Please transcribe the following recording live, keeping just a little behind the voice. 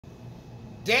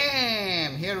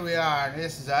Damn, here we are.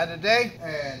 This is the other day,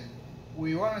 and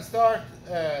we want to start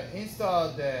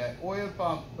install the oil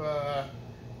pump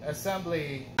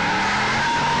assembly.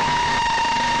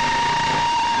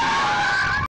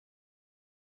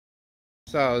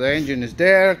 So the engine is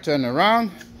there. Turn around.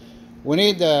 We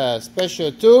need a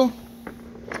special tool.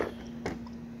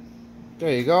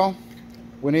 There you go.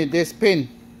 We need this pin.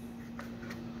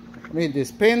 We need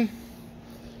this pin.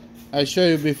 I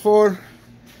showed you before.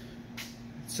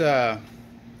 It's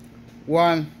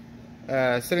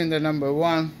cylinder number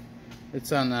 1.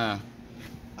 It's on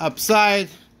upside,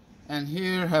 and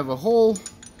here have a hole.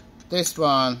 This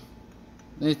one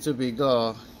needs to be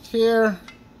go here,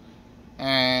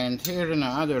 and here on the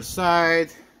other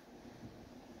side,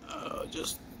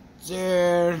 just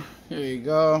there. Here you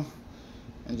go,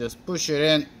 and just push it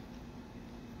in.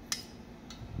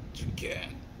 You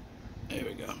can. There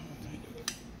we go.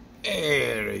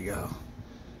 There we go.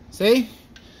 See?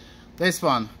 This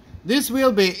one. This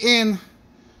will be in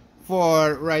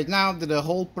for right now the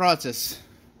whole process.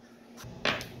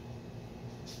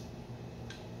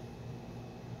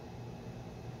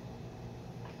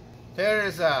 Here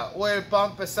is a oil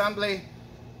pump assembly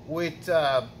with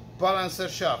balancer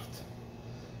shaft.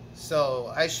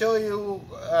 So I show you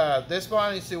this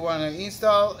one. If you want to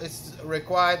install, it's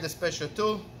required a special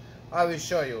tool. I will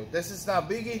show you. This is not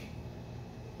biggie.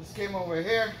 This came over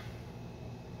here.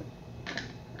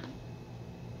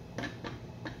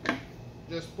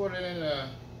 Just put it in the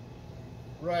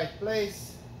right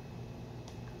place.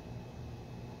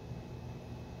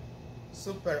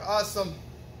 Super awesome.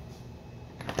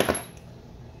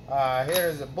 Here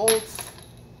is the bolts,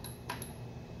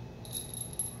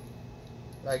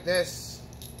 like this,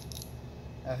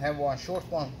 and have one short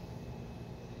one.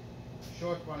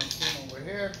 Short one is came over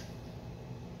here,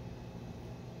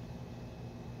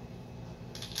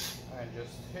 and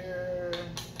just here,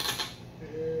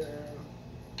 here.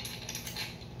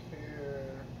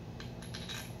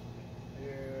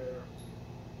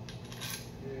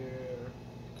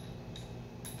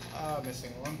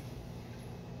 Missing one,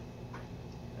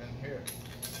 and here.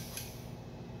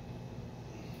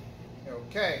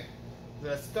 Okay,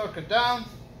 let's torque it down.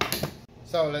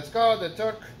 So let's go. The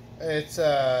torque, it's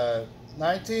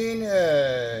 19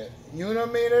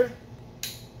 Newton-meter.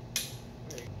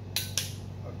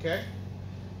 Okay,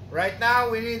 right now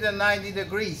we need a 90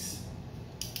 degrees.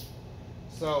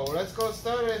 So let's go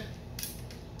start it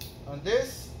on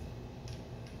this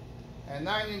and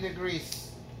 90 degrees.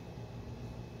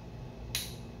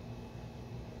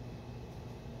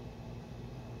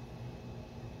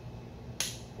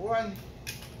 One.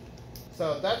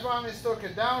 So that one is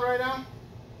torqued down right now.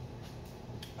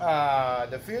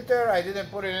 The filter, I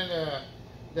didn't put it in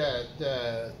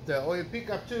the oil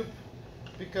pickup tube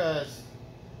because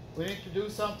we need to do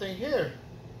something here,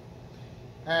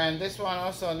 and this one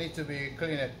also needs to be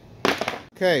cleaned.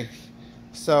 Okay,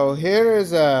 so here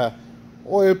is a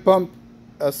oil pump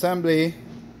assembly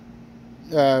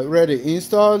ready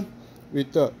installed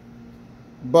with the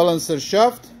balancer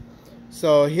shaft.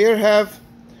 So here have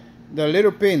the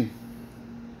little pin.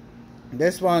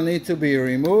 This one needs to be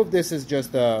removed. This is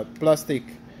just a plastic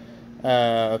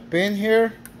pin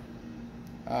here.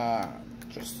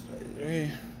 Just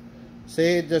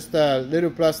see, just a little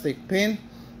plastic pin.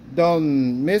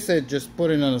 Don't miss it. Just put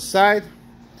it on the side.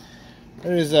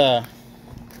 There is a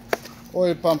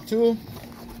oil pump tool.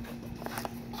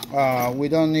 We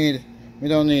don't need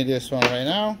this one right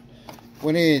now.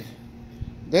 We need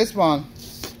this one.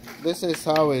 This is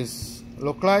how it's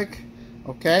look like,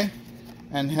 okay,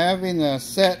 and having a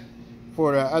set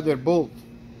for the other bolt.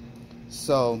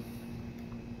 So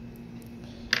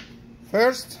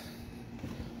first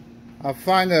I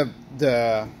find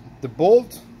the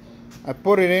bolt. I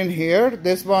put it in here.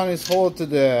 This one is hold to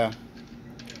the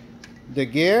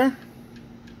gear,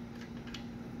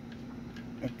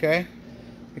 okay,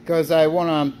 because I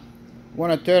wanna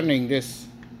turning this.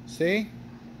 See,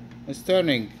 it's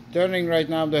turning right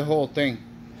now, the whole thing.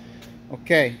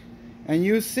 Okay, and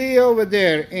you see over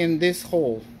there in this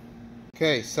hole.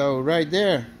 Okay, so right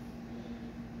there,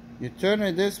 you turn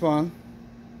it this one,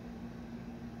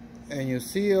 and you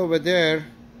see over there,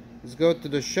 let's go to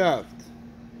the shaft,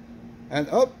 and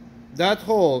up that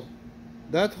hole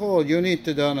you need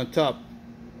to do on the top.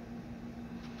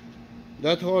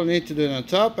 That hole need to do on the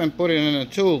top and put it in a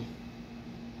tool.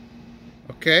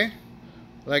 Okay,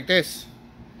 like this,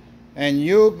 and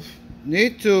you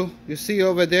need to, you see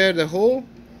over there the hole,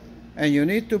 and you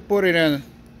need to put it in.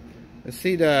 You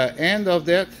see the end of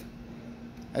that,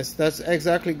 that's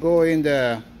exactly go in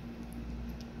the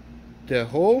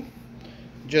hole.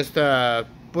 Just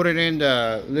put it in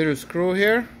the little screw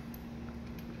here,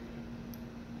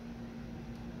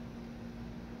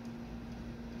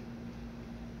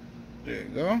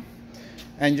 go.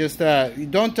 And just you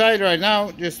don't tie it right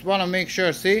now, just want to make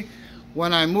sure. See,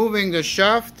 when I'm moving the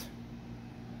shaft,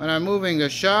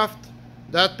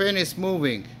 that pin is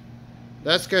moving.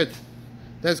 That's good,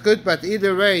 but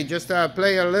either way, just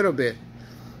play a little bit.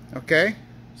 Okay,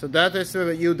 so that is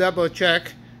you double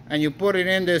check, and you put it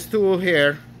in this tool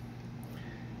here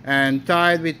and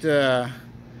tie it with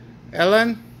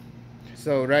Allen.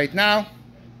 So right now,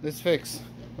 let's fix.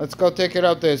 Let's go take it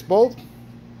out this bolt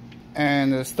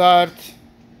and start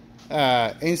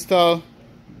install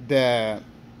the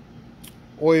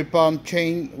oil pump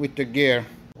chain with the gear.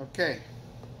 Okay,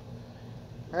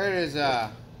 here is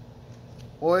a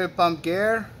oil pump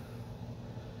gear,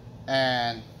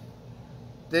 and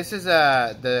this is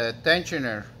the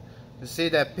tensioner. You see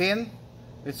the pin?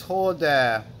 It's hold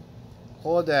the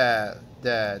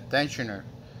tensioner.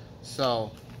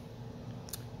 So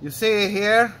you see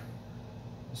here,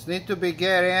 this need to be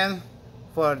get in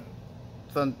from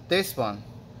this one.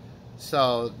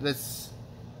 So this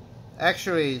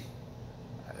actually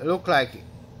look like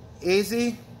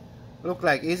easy.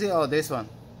 Oh, this one.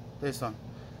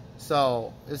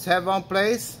 So let's have one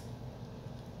place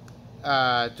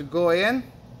to go in.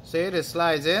 See, it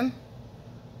slides in.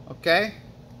 Okay,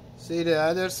 see the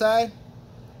other side,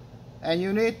 and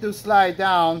you need to slide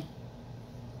down.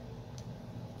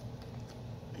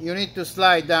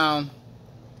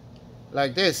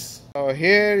 Like this. So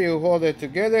here you hold it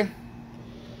together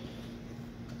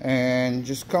and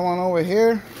just come on over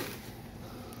here.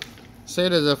 See,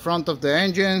 to the front of the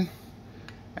engine,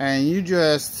 and you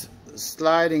just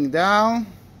sliding down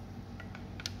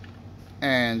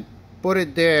and put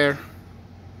it there.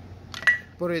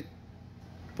 Put it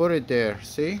there.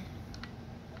 See?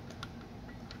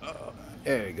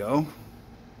 There you go.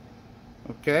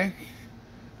 Okay.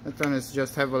 That one is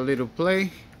just have a little play.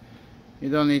 You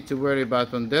don't need to worry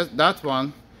about on that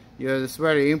one. It's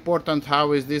very important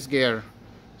how is this gear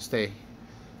stay.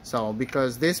 So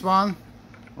because this one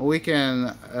we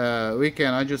can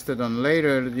adjust it on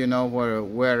later, you know,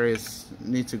 where is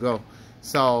need to go.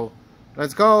 So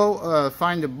let's go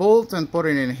find the bolt and put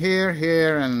it in here,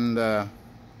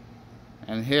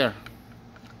 and here.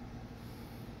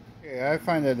 Okay, I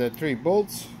find the 3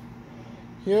 bolts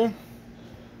here.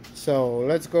 So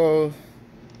let's go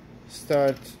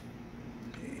start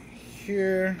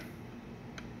here.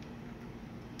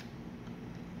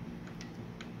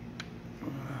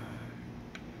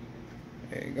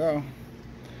 There you go.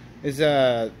 It's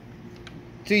a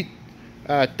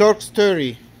Torx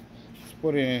 30. Let's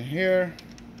put it in here.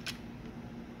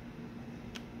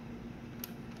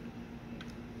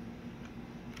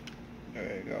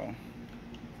 There you go.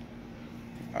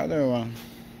 Other one.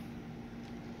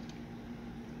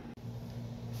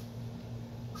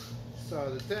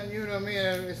 So the 10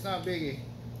 millimeter is not biggie.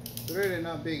 It's really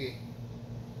not biggie.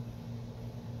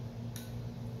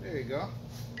 There you go.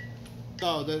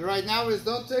 So right now is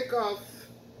don't take off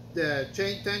the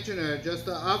chain tensioner just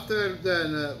after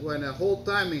when the whole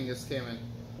timing is coming.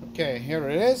 Okay, here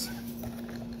it is.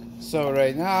 So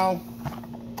right now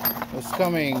it's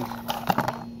coming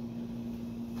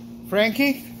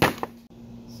Frankie.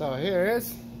 So here it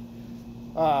is.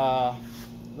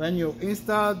 When you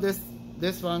install this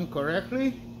one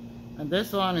correctly, and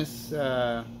this one is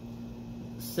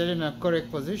set in a correct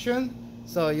position,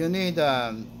 so you need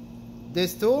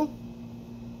this tool,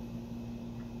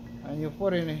 and you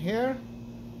put it in here.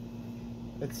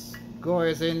 It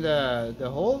goes in the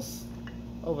holes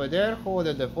over there, hold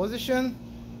the position,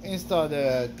 install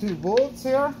the 2 bolts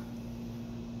here.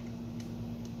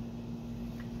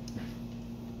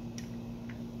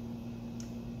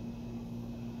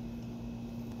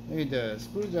 Need a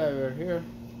screwdriver here.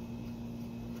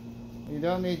 You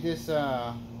don't need this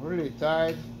really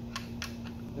tight,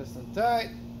 just tight.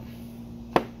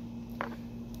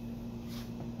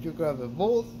 You grab the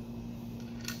bolt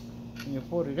and you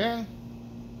put it in.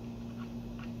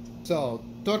 So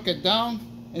torque it down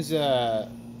is a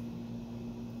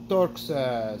Torx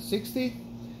 60.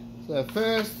 So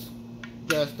first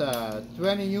just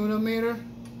 20 Newton-meter.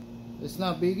 It's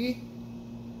not biggie.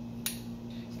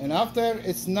 And after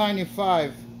it's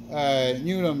 95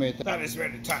 Newton-meter. That is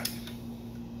very tight.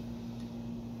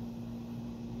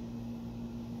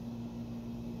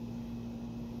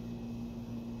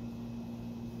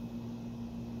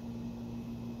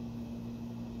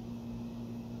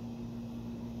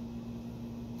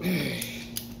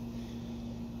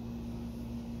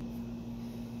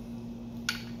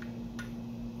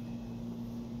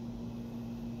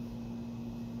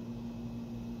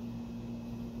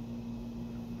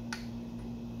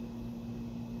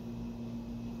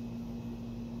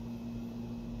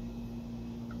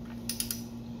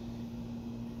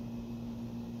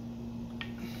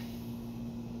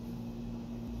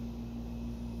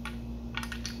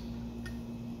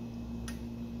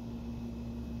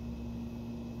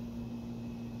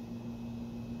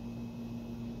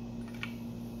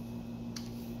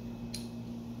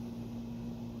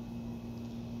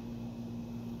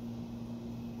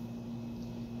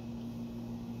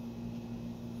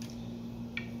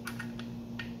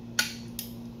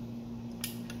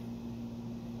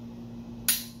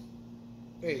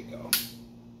 There you go.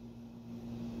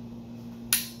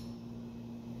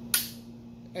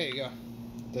 There you go.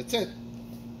 That's it.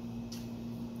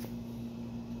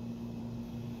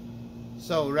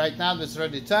 So right now it's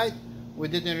ready tight. We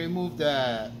didn't remove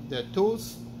the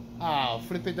tools.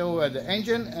 Flip it over the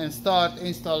engine and start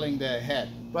installing the head.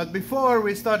 But before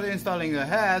we start installing the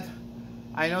head,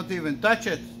 I don't even touch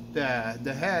it,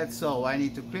 the head, so I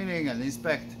need to clean it and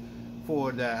inspect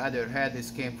for the other head.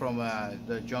 This came from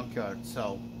the junkyard.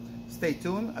 So stay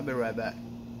tuned, I'll be right back.